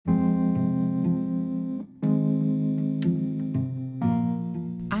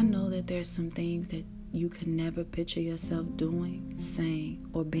are some things that you can never picture yourself doing, saying,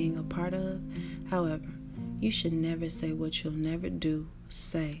 or being a part of. However, you should never say what you'll never do,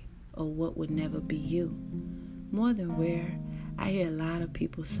 say, or what would never be you. More than rare, I hear a lot of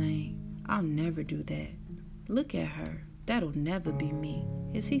people saying, I'll never do that. Look at her. That'll never be me.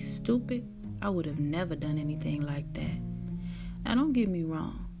 Is he stupid? I would have never done anything like that. Now, don't get me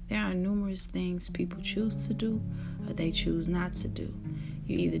wrong. There are numerous things people choose to do or they choose not to do.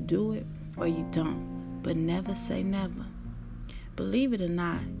 You either do it or you don't, but never say never. Believe it or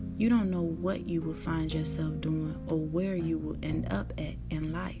not, you don't know what you will find yourself doing or where you will end up at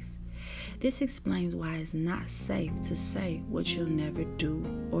in life. This explains why it's not safe to say what you'll never do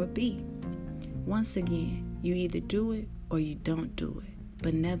or be. Once again, you either do it or you don't do it,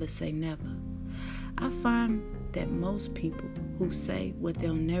 but never say never. I find that most people who say what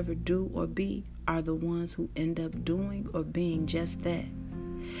they'll never do or be are the ones who end up doing or being just that.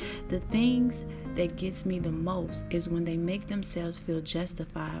 The things that gets me the most is when they make themselves feel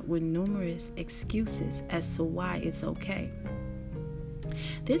justified with numerous excuses as to why it's okay.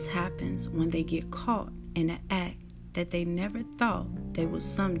 This happens when they get caught in an act that they never thought they would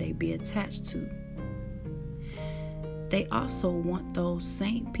someday be attached to. They also want those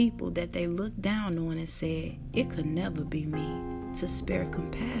same people that they looked down on and said, it could never be me, to spare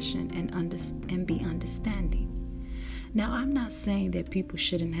compassion and be understanding. Now, I'm not saying that people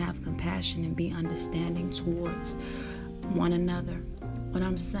shouldn't have compassion and be understanding towards one another. What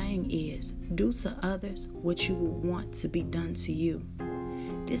I'm saying is, do to others what you would want to be done to you.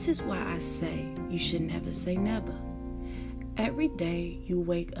 This is why I say you should never say never. Every day you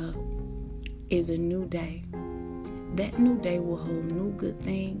wake up is a new day. That new day will hold new good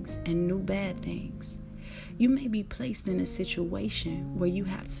things and new bad things. You may be placed in a situation where you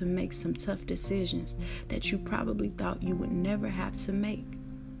have to make some tough decisions that you probably thought you would never have to make.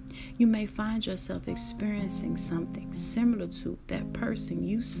 You may find yourself experiencing something similar to that person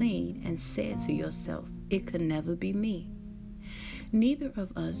you seen and said to yourself, it could never be me. Neither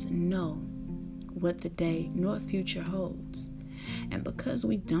of us know what the day nor future holds. And because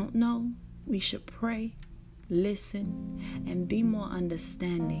we don't know, we should pray, listen, and be more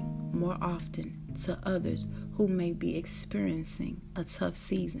understanding more often to others who may be experiencing a tough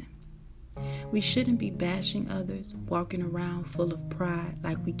season. We shouldn't be bashing others, walking around full of pride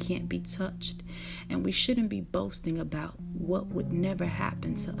like we can't be touched, and we shouldn't be boasting about what would never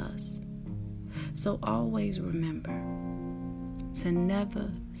happen to us. So always remember to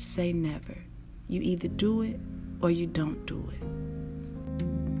never say never. You either do it or you don't do it.